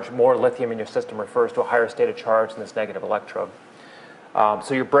of charge. More lithium in your system refers to a higher state of charge than this negative electrode.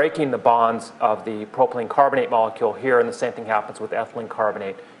 So you're breaking the bonds of the propylene carbonate molecule here, and the same thing happens with ethylene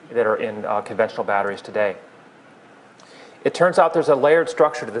carbonate that are in conventional batteries today. It turns out there's a layered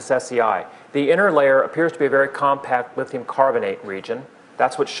structure to this SEI. The inner layer appears to be a very compact lithium carbonate region.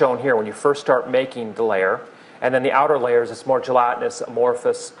 That's what's shown here when you first start making the layer. And then the outer layer is this more gelatinous,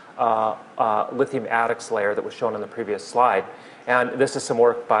 amorphous lithium adducts layer that was shown in the previous slide. And this is some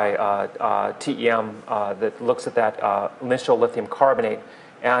work by TEM that looks at that initial lithium carbonate.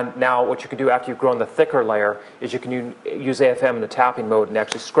 And now what you can do after you've grown the thicker layer is you can use AFM in the tapping mode and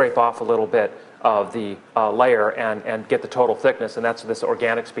actually scrape off a little bit of the layer and get the total thickness. And that's this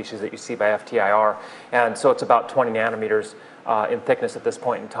organic species that you see by FTIR. And so it's about 20 nanometers in thickness at this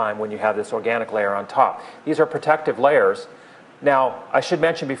point in time when you have this organic layer on top. These are protective layers. Now, I should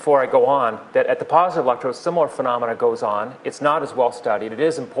mention before I go on that at the positive electrode, similar phenomena goes on. It's not as well studied. It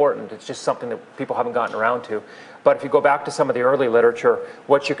is important. It's just something that people haven't gotten around to. But if you go back to some of the early literature,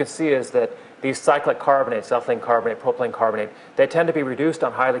 what you can see is that these cyclic carbonates, ethylene carbonate, propylene carbonate, they tend to be reduced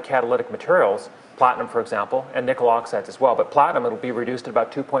on highly catalytic materials, platinum, for example, and nickel oxides as well. But platinum, it'll be reduced at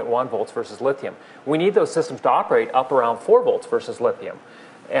about 2.1 volts versus lithium. We need those systems to operate up around 4 volts versus lithium.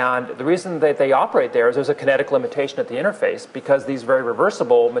 And the reason that they operate there is there's a kinetic limitation at the interface, because these very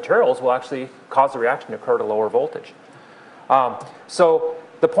reversible materials will actually cause the reaction to occur at a lower voltage. So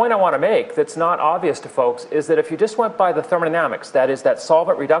the point I want to make that's not obvious to folks is that if you just went by the thermodynamics, that is that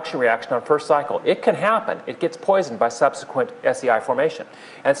solvent reduction reaction on first cycle, it can happen. It gets poisoned by subsequent SEI formation.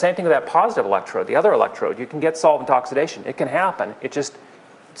 And same thing with that positive electrode, the other electrode. You can get solvent oxidation. It can happen. It just,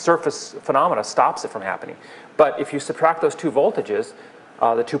 surface phenomena stops it from happening. But if you subtract those two voltages,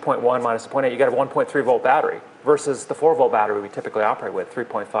 the 2.1 minus the 0.8, you get a 1.3 volt battery versus the 4 volt battery we typically operate with,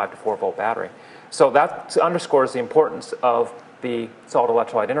 3.5 to 4 volt battery. So that underscores the importance of the solid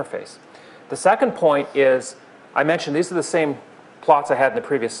electrolyte interface. The second point is, I mentioned these are the same plots I had in the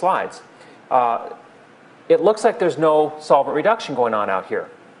previous slides. it looks like there's no solvent reduction going on out here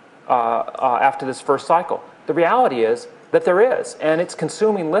after this first cycle. The reality is that there is, and it's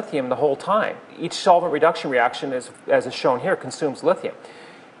consuming lithium the whole time. Each solvent reduction reaction, as is shown here, consumes lithium.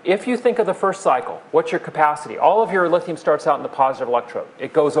 If you think of the first cycle, what's your capacity? All of your lithium starts out in the positive electrode.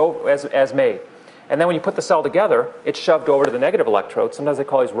 It goes over as made. And then when you put the cell together, it's shoved over to the negative electrode. Sometimes they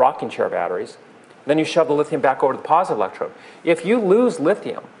call these rocking chair batteries. Then you shove the lithium back over to the positive electrode. If you lose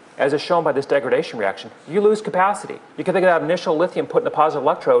lithium, as is shown by this degradation reaction, you lose capacity. You can think of that initial lithium put in the positive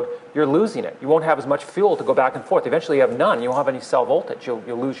electrode, you're losing it. You won't have as much fuel to go back and forth. Eventually you have none. You won't have any cell voltage. You'll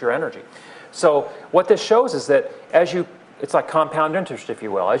lose your energy. So what this shows is that it's like compound interest, if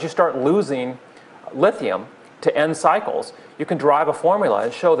you will. As you start losing lithium to end cycles, you can derive a formula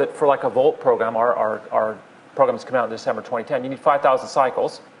and show that for like a volt program, our program is coming out in December 2010, you need 5,000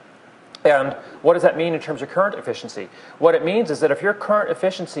 cycles. And what does that mean in terms of current efficiency? What it means is that if your current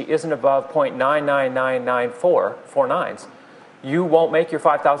efficiency isn't above 0.99994, you won't make your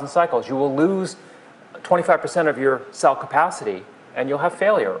 5,000 cycles. You will lose 25% of your cell capacity, and you'll have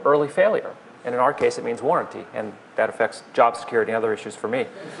failure, early failure. And in our case, it means warranty, and that affects job security and other issues for me.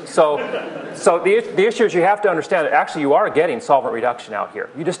 So the issue is you have to understand that actually you are getting solvent reduction out here.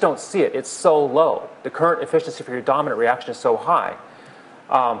 You just don't see it. It's so low. The current efficiency for your dominant reaction is so high.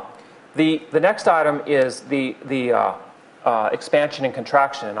 The next item is the expansion and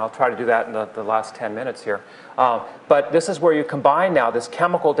contraction, and I'll try to do that in the last 10 minutes here. But this is where you combine now this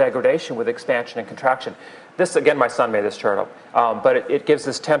chemical degradation with expansion and contraction. This, again, my son made this chart up, but it gives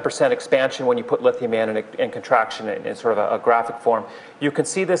this 10% expansion when you put lithium in and contraction in sort of a graphic form. You can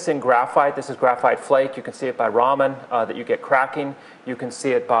see this in graphite. This is graphite flake. You can see it by Raman, that you get cracking. You can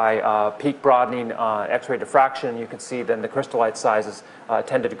see it by peak broadening, X-ray diffraction. You can see then the crystallite sizes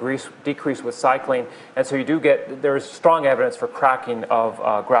tend to decrease with cycling. And so you do get, there's strong evidence for cracking of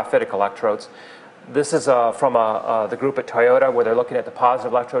graphitic electrodes. This is from the group at Toyota, where they're looking at the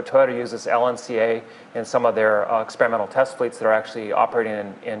positive electrode. Toyota uses LNCA in some of their experimental test fleets that are actually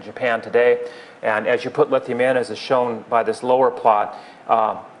operating in Japan today. And as you put lithium in, as is shown by this lower plot,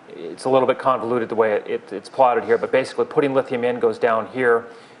 it's a little bit convoluted the way it's plotted here, but basically putting lithium in goes down here,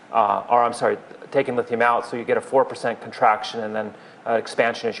 or I'm sorry, taking lithium out, so you get a 4% contraction and then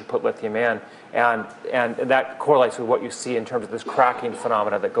expansion as you put lithium in. And that correlates with what you see in terms of this cracking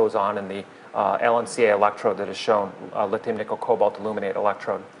phenomena that goes on in the LNCA electrode that is shown, lithium nickel cobalt aluminate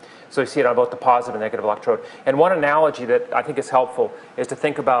electrode. So you see it on both the positive and negative electrode. And one analogy that I think is helpful is to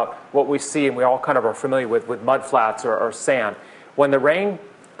think about what we see, and we all kind of are familiar with mud flats or sand. When the rain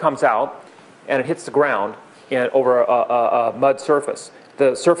comes out and it hits the ground over a mud surface,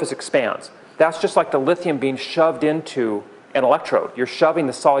 the surface expands. That's just like the lithium being shoved into an electrode. You're shoving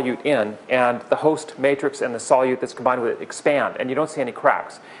the solute in, and the host matrix and the solute that's combined with it expand, and you don't see any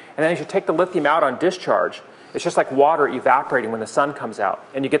cracks. And then as you take the lithium out on discharge, it's just like water evaporating when the sun comes out,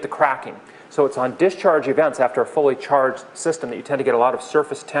 and you get the cracking. So it's on discharge events after a fully charged system that you tend to get a lot of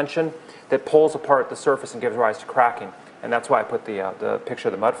surface tension that pulls apart the surface and gives rise to cracking. And that's why I put the picture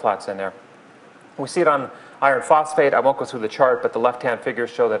of the mud flats in there. We see it on iron phosphate. I won't go through the chart, but the left-hand figures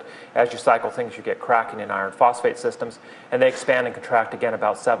show that as you cycle things, you get cracking in iron phosphate systems, and they expand and contract again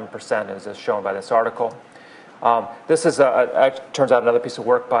about 7%, as is shown by this article. This is, turns out, another piece of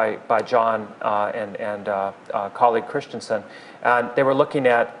work by John and colleague Christensen, and they were looking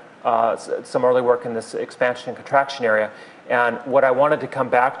at some early work in this expansion and contraction area. And what I wanted to come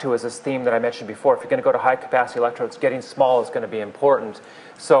back to is this theme that I mentioned before. If you're going to go to high-capacity electrodes, getting small is going to be important.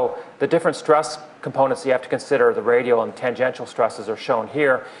 So the different stress components you have to consider, the radial and tangential stresses, are shown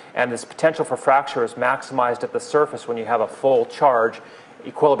here. And this potential for fracture is maximized at the surface when you have a full charge,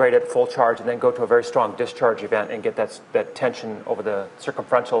 equilibrate at full charge, and then go to a very strong discharge event and get that tension over the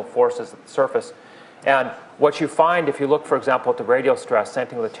circumferential forces at the surface. And what you find if you look, for example, at the radial stress, same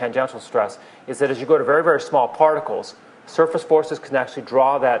thing with the tangential stress, is that as you go to very, very small particles, surface forces can actually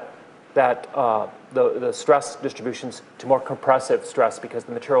draw the stress distributions to more compressive stress because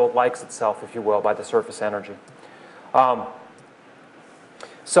the material likes itself, if you will, by the surface energy.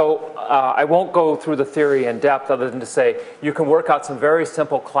 So I won't go through the theory in depth other than to say you can work out some very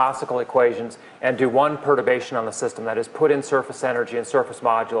simple classical equations and do one perturbation on the system, that is put in surface energy and surface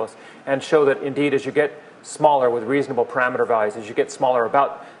modulus, and show that indeed as you get smaller with reasonable parameter values, as you get smaller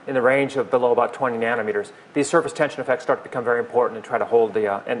about in the range of below about 20 nanometers, these surface tension effects start to become very important and try to hold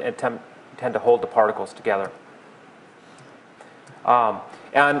the, tend to hold the particles together.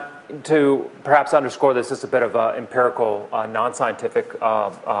 And to perhaps underscore this is a bit of empirical, non-scientific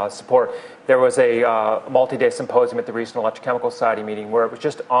support. There was a multi-day symposium at the recent Electrochemical Society meeting where it was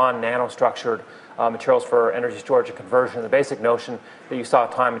just on nanostructured materials for energy storage and conversion. The basic notion that you saw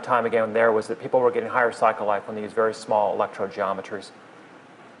time and time again there was that people were getting higher cycle life when they used very small electrode geometries.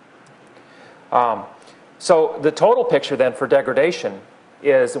 So the total picture then for degradation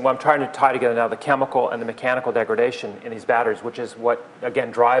is, and what I'm trying to tie together now, the chemical and the mechanical degradation in these batteries, which is what,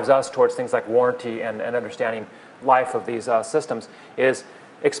 again, drives us towards things like warranty and understanding life of these systems, is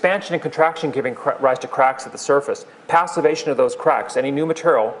expansion and contraction giving rise to cracks at the surface. Passivation of those cracks, any new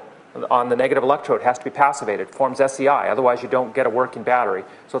material on the negative electrode has to be passivated, forms SEI, otherwise you don't get a working battery.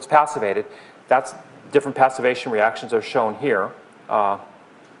 So it's passivated. That's different passivation reactions are shown here.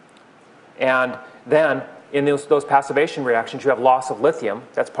 And then in those passivation reactions, you have loss of lithium.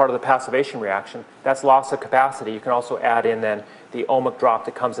 That's part of the passivation reaction. That's loss of capacity. You can also add in then the ohmic drop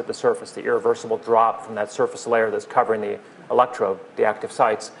that comes at the surface, the irreversible drop from that surface layer that's covering the electrode, the active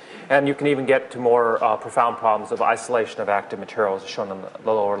sites. And you can even get to more profound problems of isolation of active materials, as shown on the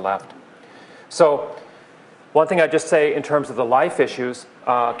lower left. So one thing I'd just say in terms of the life issues,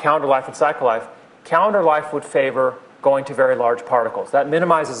 counter life and cycle life, counter life would favor going to very large particles. That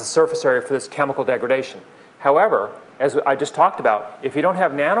minimizes the surface area for this chemical degradation. However, as I just talked about, if you don't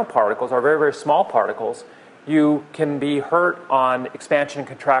have nanoparticles or very, very small particles, you can be hurt on expansion and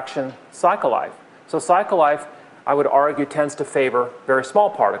contraction cycle life. So cycle life, I would argue, tends to favor very small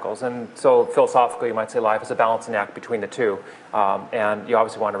particles. And so philosophically, you might say life is a balancing act between the two. And you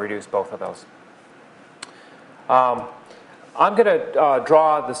obviously want to reduce both of those. I'm going to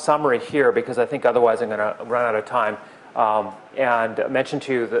draw the summary here because I think otherwise I'm going to run out of time. And mention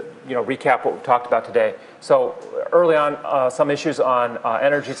to you that, recap what we've talked about today. So early on, some issues on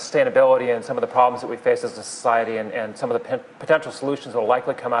energy sustainability and some of the problems that we face as a society and some of the potential solutions that will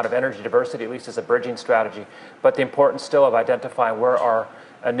likely come out of energy diversity, at least as a bridging strategy. But the importance still of identifying where our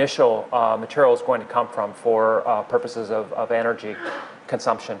initial material is going to come from for purposes of energy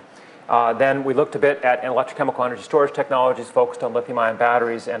consumption. Then we looked a bit at electrochemical energy storage technologies focused on lithium-ion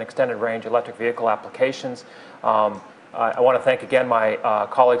batteries and extended range electric vehicle applications. I want to thank again my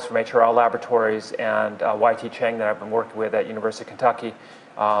colleagues from HRL Laboratories and YT Cheng that I've been working with at University of Kentucky.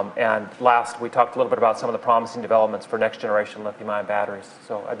 And last, we talked a little bit about some of the promising developments for next generation lithium-ion batteries.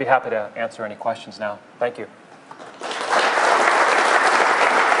 So I'd be happy to answer any questions now. Thank you.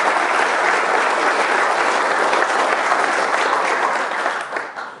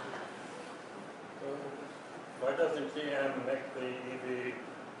 Why doesn't GM make the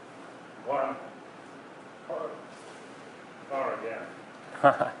EV1 car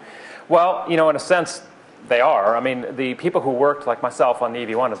again? Well, in a sense, they are. I mean, the people who worked, like myself, on the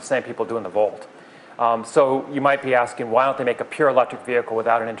EV1 are the same people doing the Volt. So you might be asking, why don't they make a pure electric vehicle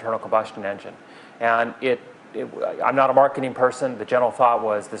without an internal combustion engine? And I'm not a marketing person. The general thought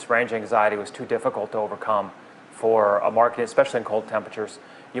was this range anxiety was too difficult to overcome for a market, especially in cold temperatures.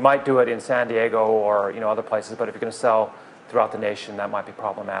 You might do it in San Diego or other places, but if you're going to sell throughout the nation, that might be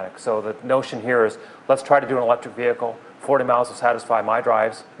problematic. So the notion here is let's try to do an electric vehicle. 40 miles will satisfy my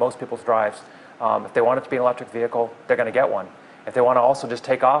drives, most people's drives. If they want it to be an electric vehicle, they're going to get one. If they want to also just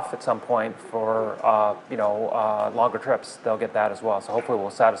take off at some point for longer trips, they'll get that as well. So hopefully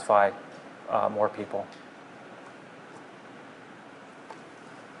we'll satisfy more people.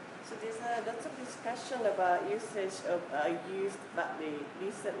 So there's lots of discussion about usage of used battery.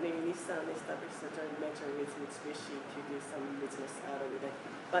 Recently, Nissan established a joint venture with Mitsubishi to do some business out of the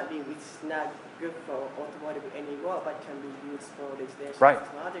battery, which is not good for automotive anymore, but can be used for residential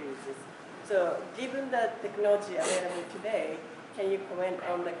and other uses. So given the technology available today, can you comment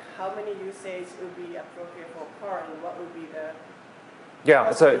on how many usage would be appropriate for a car and what would be the... Yeah,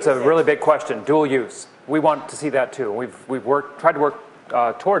 it's a really big question, dual use. We want to see that too. We've tried to work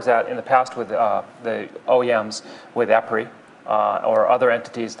towards that in the past with the OEMs, with EPRI, or other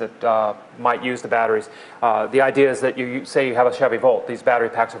entities that might use the batteries. The idea is that you say you have a Chevy Volt. These battery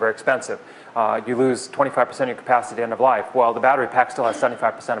packs are very expensive. You lose 25% of your capacity at the end of life. Well, the battery pack still has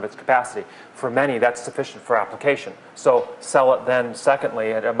 75% of its capacity. For many, that's sufficient for application. So sell it then,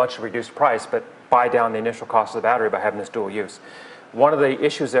 secondly, at a much reduced price, but buy down the initial cost of the battery by having this dual use. One of the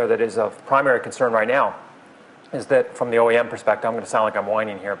issues there that is of primary concern right now is that from the OEM perspective, I'm going to sound like I'm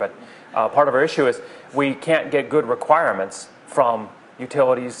whining here, but part of our issue is we can't get good requirements from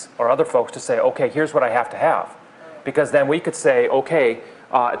utilities or other folks to say, okay, here's what I have to have. Because then we could say, okay,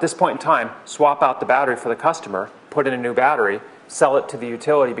 at this point in time, swap out the battery for the customer, put in a new battery, sell it to the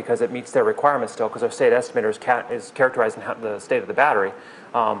utility because it meets their requirements still, because our state estimator is characterizing the state of the battery.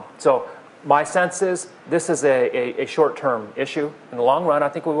 So My sense is this is a short-term issue. In the long run, I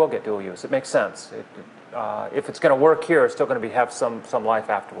think we will get dual use. It makes sense. If it's going to work here, it's still going to have some life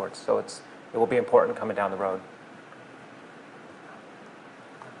afterwards. So it will be important coming down the road.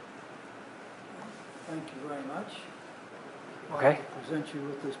 Thank you very much. Okay. I'll present you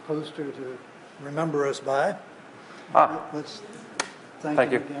with this poster to remember us by. Ah. Let's thank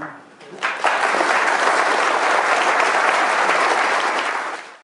Thank you you. again.